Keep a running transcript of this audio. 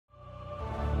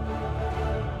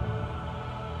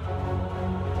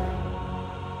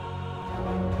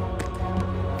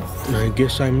I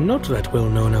guess I'm not that well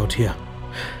known out here.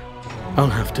 I'll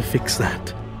have to fix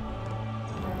that.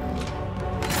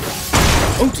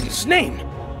 Odin's name!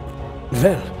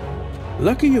 Well,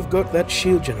 lucky you've got that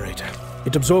shield generator.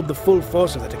 It absorbed the full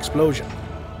force of that explosion.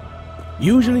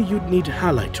 Usually you'd need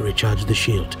halite to recharge the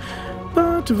shield,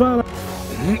 but Vala...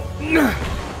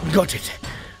 Got it.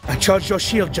 I charged your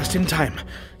shield just in time.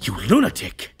 You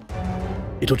lunatic!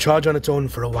 It'll charge on its own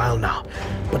for a while now,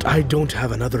 but I don't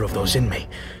have another of those in me.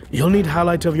 You'll need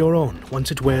halite of your own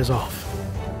once it wears off.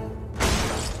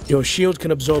 Your shield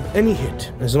can absorb any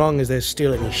hit, as long as there's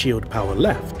still any shield power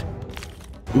left.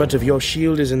 But if your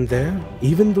shield isn't there,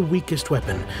 even the weakest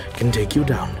weapon can take you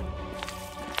down.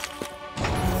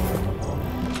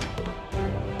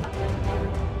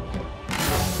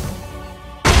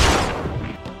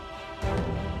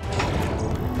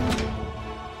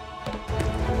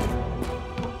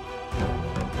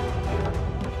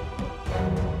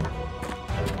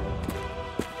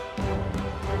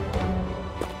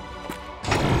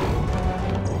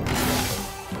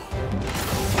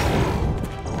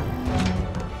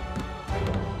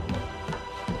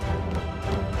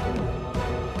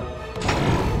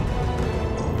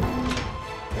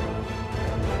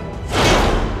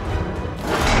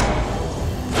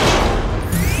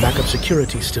 Backup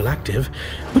security's still active,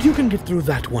 but you can get through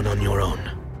that one on your own.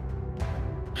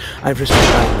 I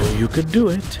knew you could do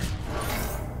it.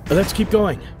 Let's keep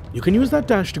going. You can use that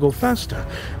dash to go faster,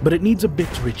 but it needs a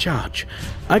bit to recharge.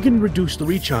 I can reduce the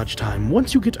recharge time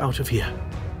once you get out of here.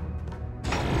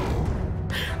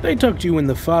 They tucked you in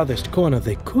the farthest corner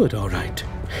they could, all right.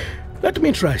 Let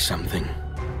me try something.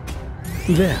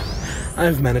 There.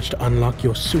 I've managed to unlock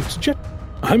your suit's jet.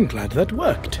 I'm glad that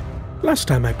worked. Last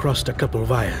time I crossed a couple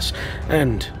wires,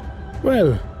 and,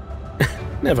 well,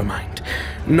 never mind.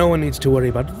 No one needs to worry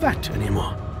about that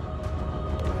anymore.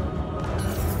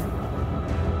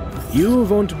 You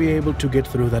won't be able to get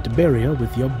through that barrier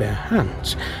with your bare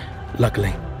hands.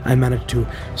 Luckily, I managed to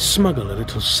smuggle a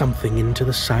little something into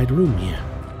the side room here.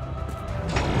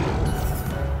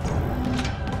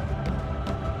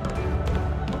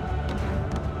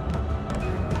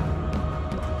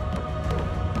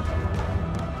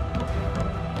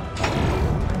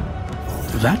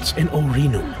 That's an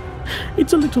Orinum.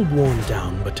 It's a little worn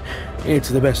down, but it's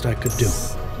the best I could do.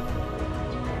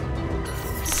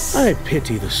 I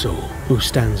pity the soul who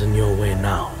stands in your way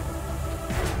now.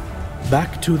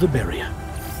 Back to the barrier.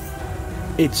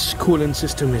 Its coolant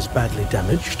system is badly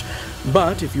damaged,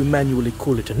 but if you manually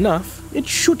cool it enough, it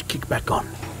should kick back on.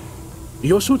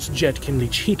 Your suit's jet can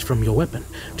leach heat from your weapon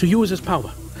to use as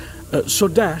power, so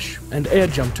dash and air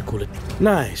jump to cool it.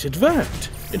 Nice, it worked.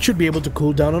 It should be able to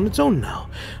cool down on its own now,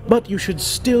 but you should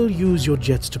still use your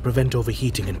jets to prevent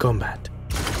overheating in combat.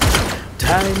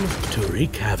 Time to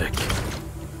wreak havoc.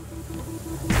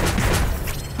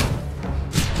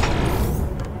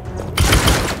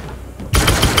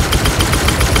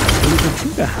 A little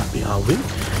trigger happy, are we?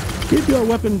 Keep your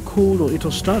weapon cool or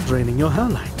it'll start draining your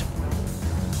halite.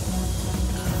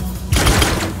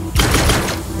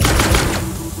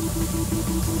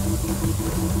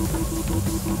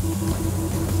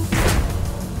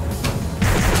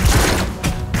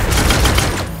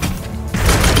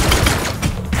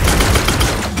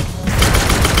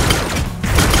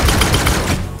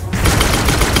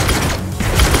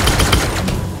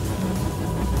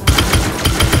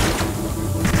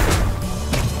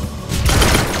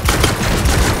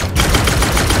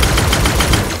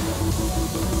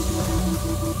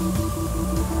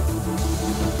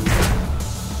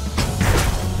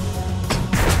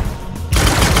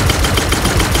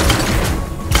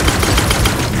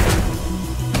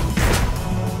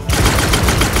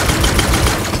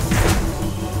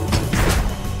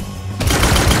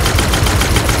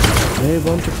 They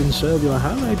want to conserve your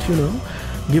halite, you know,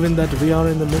 given that we are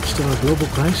in the midst of a global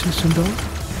crisis and all.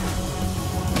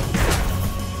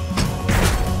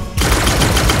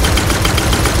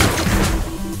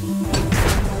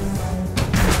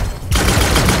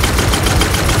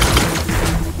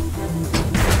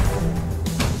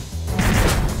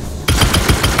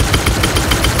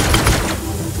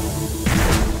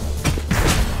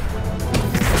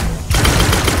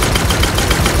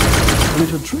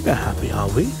 Little trigger happy, are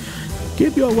we?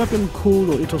 Keep your weapon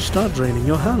cool or it'll start draining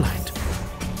your halite.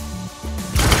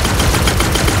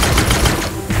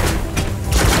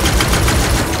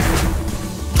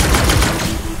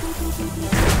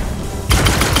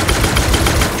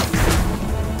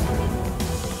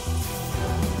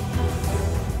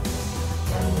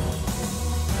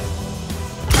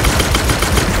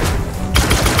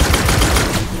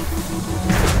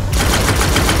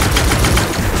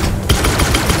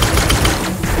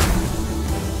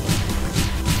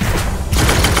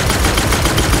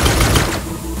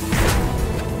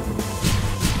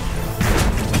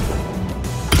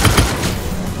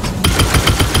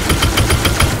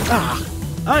 Ah,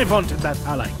 I wanted that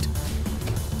highlight.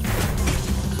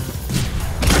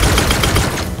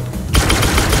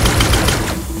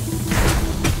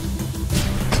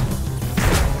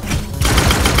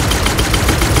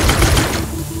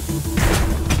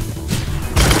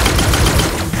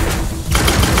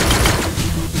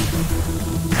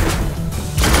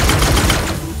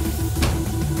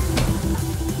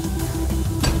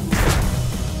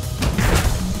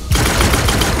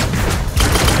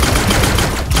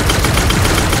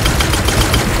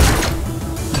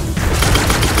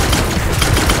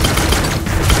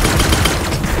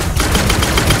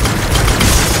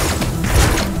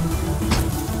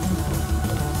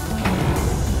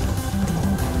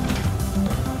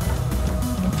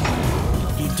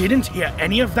 Didn't hear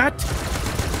any of that?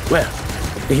 Well,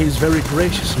 he's very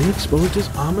graciously exposed his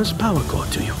armor's power core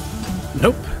to you.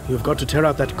 Nope, you've got to tear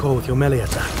out that core with your melee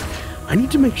attack. I need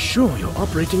to make sure you're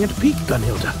operating at peak,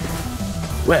 Gunnhildr.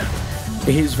 Well,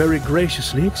 he's very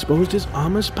graciously exposed his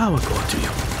armor's power core to you.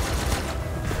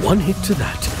 One hit to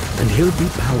that, and he'll be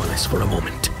powerless for a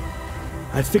moment.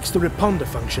 I fixed the reponder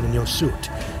function in your suit.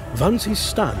 Once he's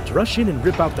stunned, rush in and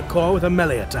rip out the core with a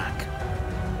melee attack.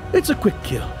 It's a quick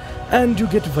kill, and you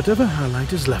get whatever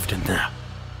highlight is left in there.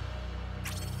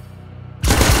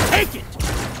 Take it!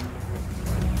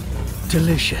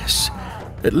 Delicious.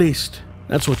 At least,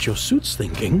 that's what your suit's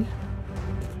thinking.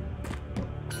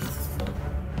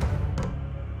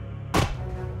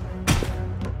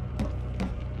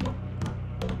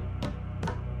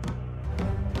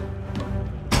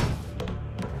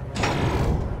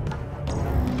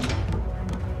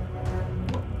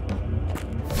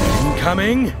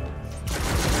 Incoming!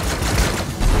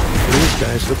 These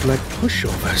guys look like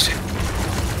pushovers.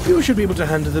 You should be able to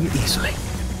handle them easily.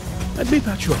 Let me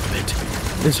patch you up a bit.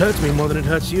 This hurts me more than it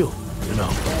hurts you, you know.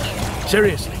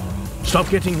 Seriously, stop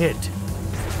getting hit.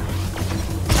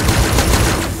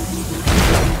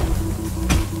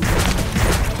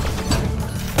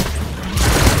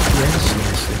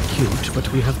 Yes, they're cute,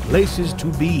 but we have places to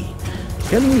be.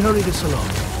 Can we hurry this along?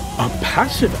 A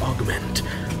passive augment.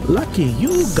 Lucky you,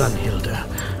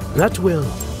 Gunnhildr. That will...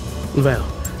 well...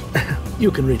 you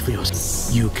can read for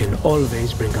yourself. You can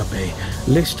always bring up a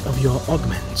list of your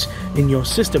augments in your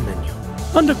system menu,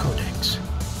 under Codex.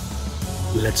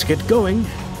 Let's get going.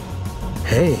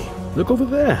 Hey, look over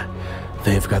there.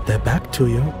 They've got their back to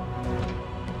you.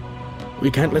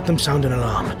 We can't let them sound an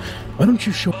alarm. Why don't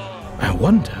you show... I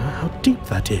wonder how deep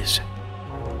that is.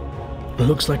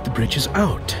 Looks like the bridge is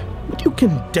out, but you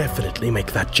can definitely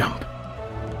make that jump.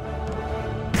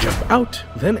 Jump out,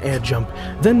 then air jump,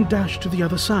 then dash to the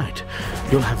other side.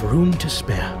 You'll have room to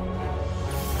spare.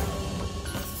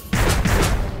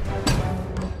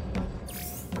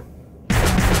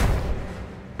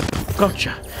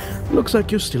 Gotcha. Looks like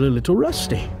you're still a little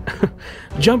rusty.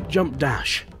 Jump, jump,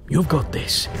 dash. You've got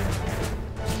this.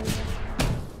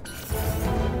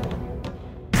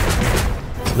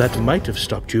 That might have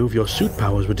stopped you if your suit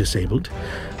powers were disabled,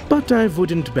 but I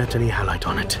wouldn't bet any highlight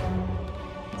on it.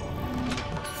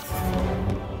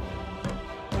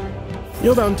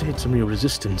 You're bound to hit some real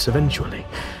resistance eventually,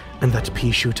 and that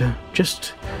pea shooter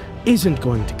just isn't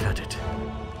going to cut it.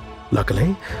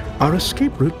 Luckily, our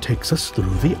escape route takes us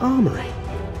through the armory.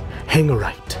 Hang a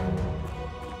right.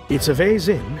 It's a ways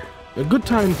in, a good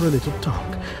time for a little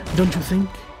talk, don't you think?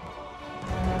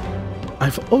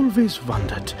 I've always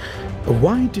wondered,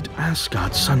 why did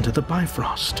Asgard sunder the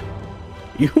Bifrost?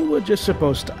 You were just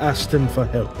supposed to ask them for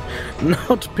help,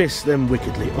 not piss them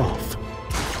wickedly off.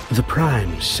 The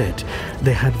Primes said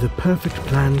they had the perfect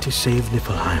plan to save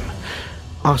Niflheim.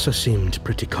 Asa seemed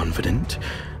pretty confident.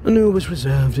 Anu was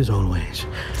reserved as always.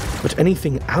 But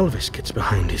anything Alvis gets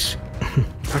behind is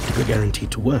practically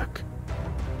guaranteed to work.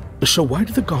 So why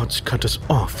did the gods cut us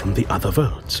off from the other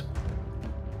worlds?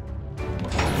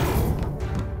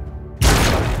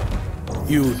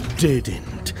 You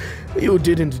didn't. You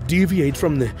didn't deviate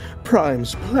from the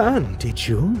Prime's plan, did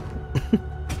you?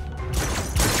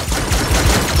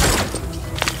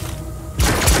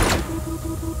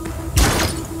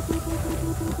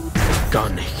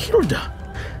 Gunnhildr,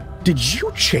 did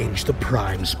you change the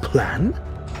Prime's plan?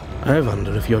 I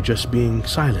wonder if you're just being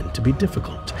silent to be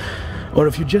difficult, or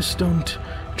if you just don't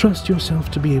trust yourself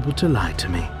to be able to lie to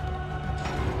me.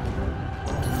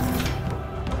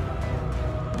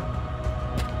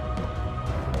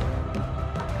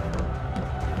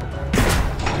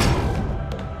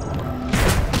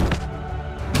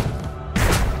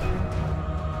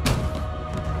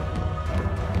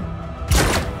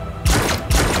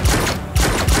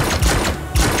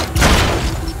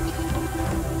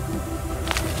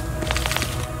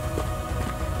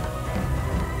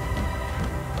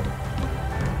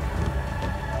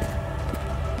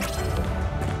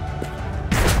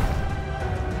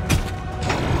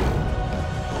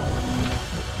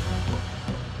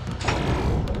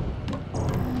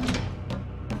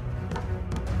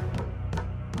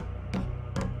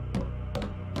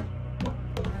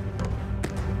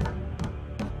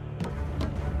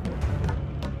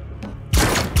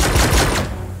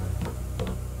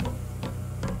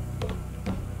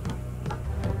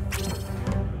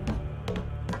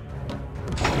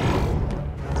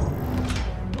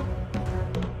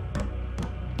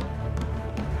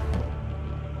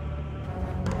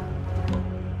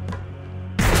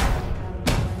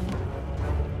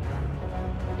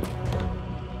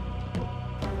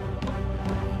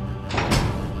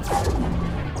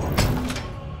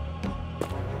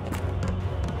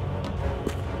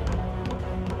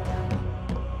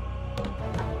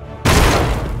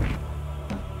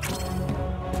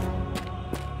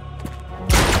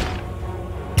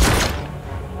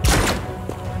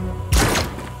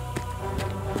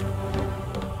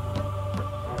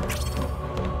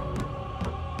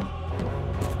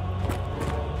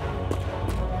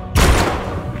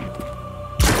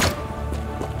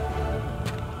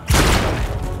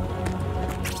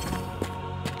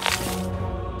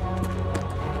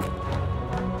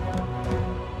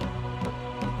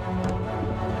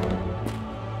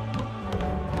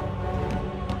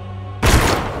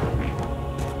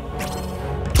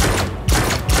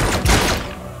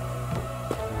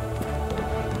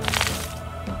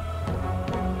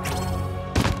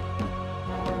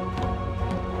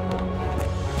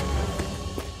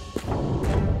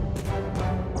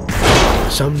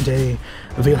 Someday,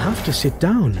 we'll have to sit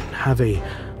down and have a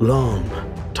long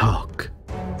talk.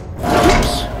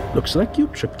 Oops, looks like you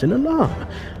tripped an alarm.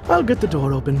 I'll get the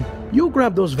door open. You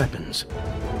grab those weapons.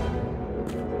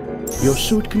 Your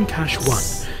suit can cache one,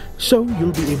 so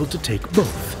you'll be able to take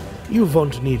both. You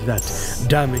won't need that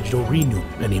damaged or renew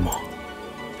anymore.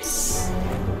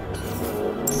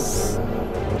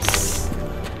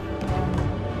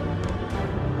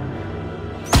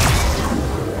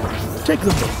 Take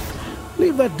them both.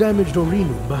 Leave that damaged or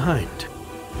renew behind.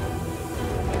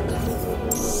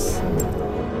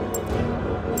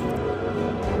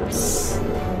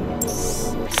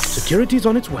 Security's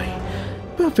on its way.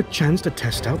 Perfect chance to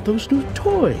test out those new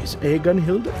toys, eh,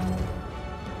 Gunnhildr?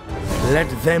 Let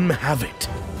them have it.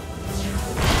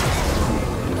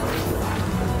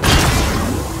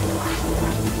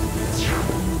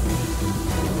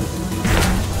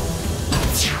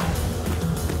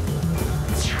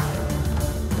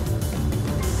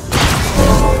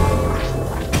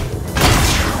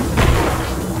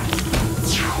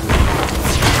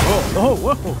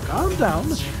 Whoa, calm down.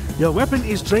 Your weapon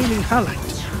is draining halite.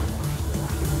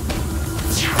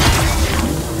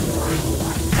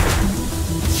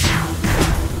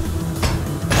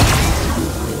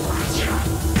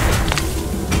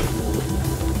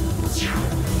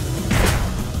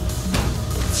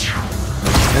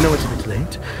 I know it's a bit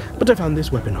late, but I found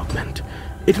this weapon augment.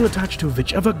 It will attach to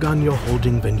whichever gun you're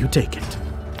holding when you take it.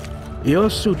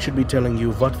 Your suit should be telling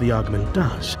you what the augment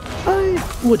does. I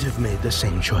would have made the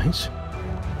same choice.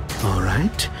 All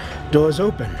right, doors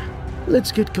open.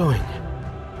 Let's get going.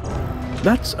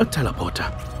 That's a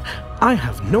teleporter. I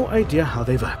have no idea how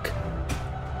they work.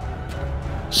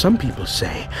 Some people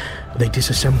say they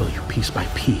disassemble you piece by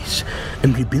piece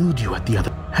and rebuild you at the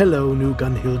other. Hello, new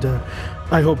Gunnhildr.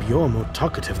 I hope you're more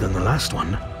talkative than the last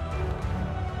one.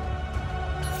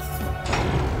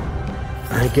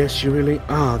 I guess you really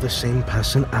are the same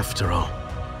person after all.